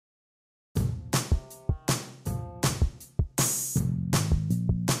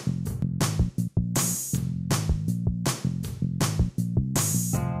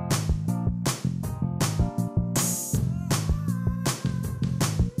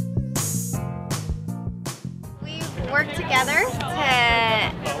worked together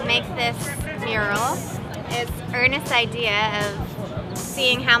to make this mural. It's Ernest's idea of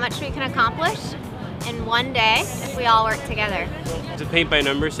seeing how much we can accomplish in one day if we all work together. It's a paint by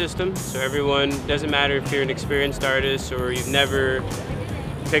number system, so everyone, doesn't matter if you're an experienced artist or you've never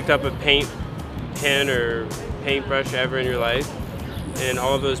picked up a paint pen or paintbrush ever in your life, and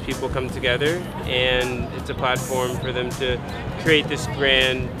all of those people come together, and it's a platform for them to create this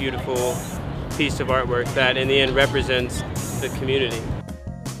grand, beautiful piece of artwork that in the end represents the community.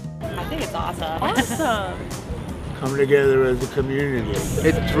 I think it's awesome. Awesome! Come together as a community.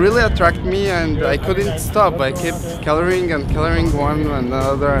 It really attracted me and I couldn't stop. I kept coloring and coloring one,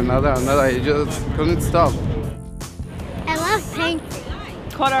 another. I just couldn't stop. I love painting.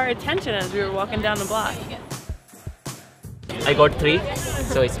 Caught our attention as we were walking down the block. I got 3,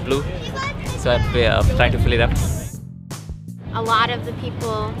 so it's blue. So I'm trying to fill it up. A lot of the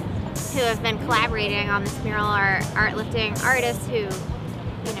people who have been collaborating on this mural are Artlifting artists who,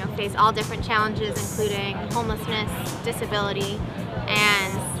 face all different challenges, including homelessness, disability,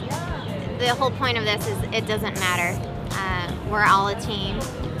 and the whole point of this is it doesn't matter. We're all a team,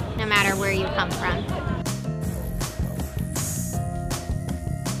 no matter where you come from.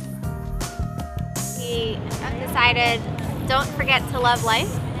 We decided don't forget to love life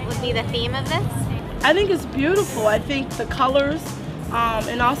would be the theme of this. I think it's beautiful. I think the colors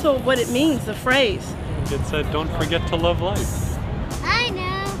and also what it means, the phrase. It said don't forget to love life. I know.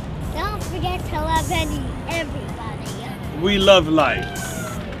 Don't forget to love everybody. We love life.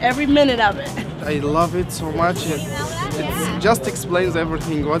 Every minute of it. I love it so much. It just explains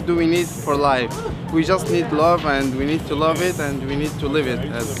everything. What do we need for life? We just need love, and we need to love it, and we need to live it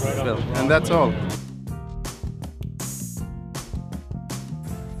as well. And that's all.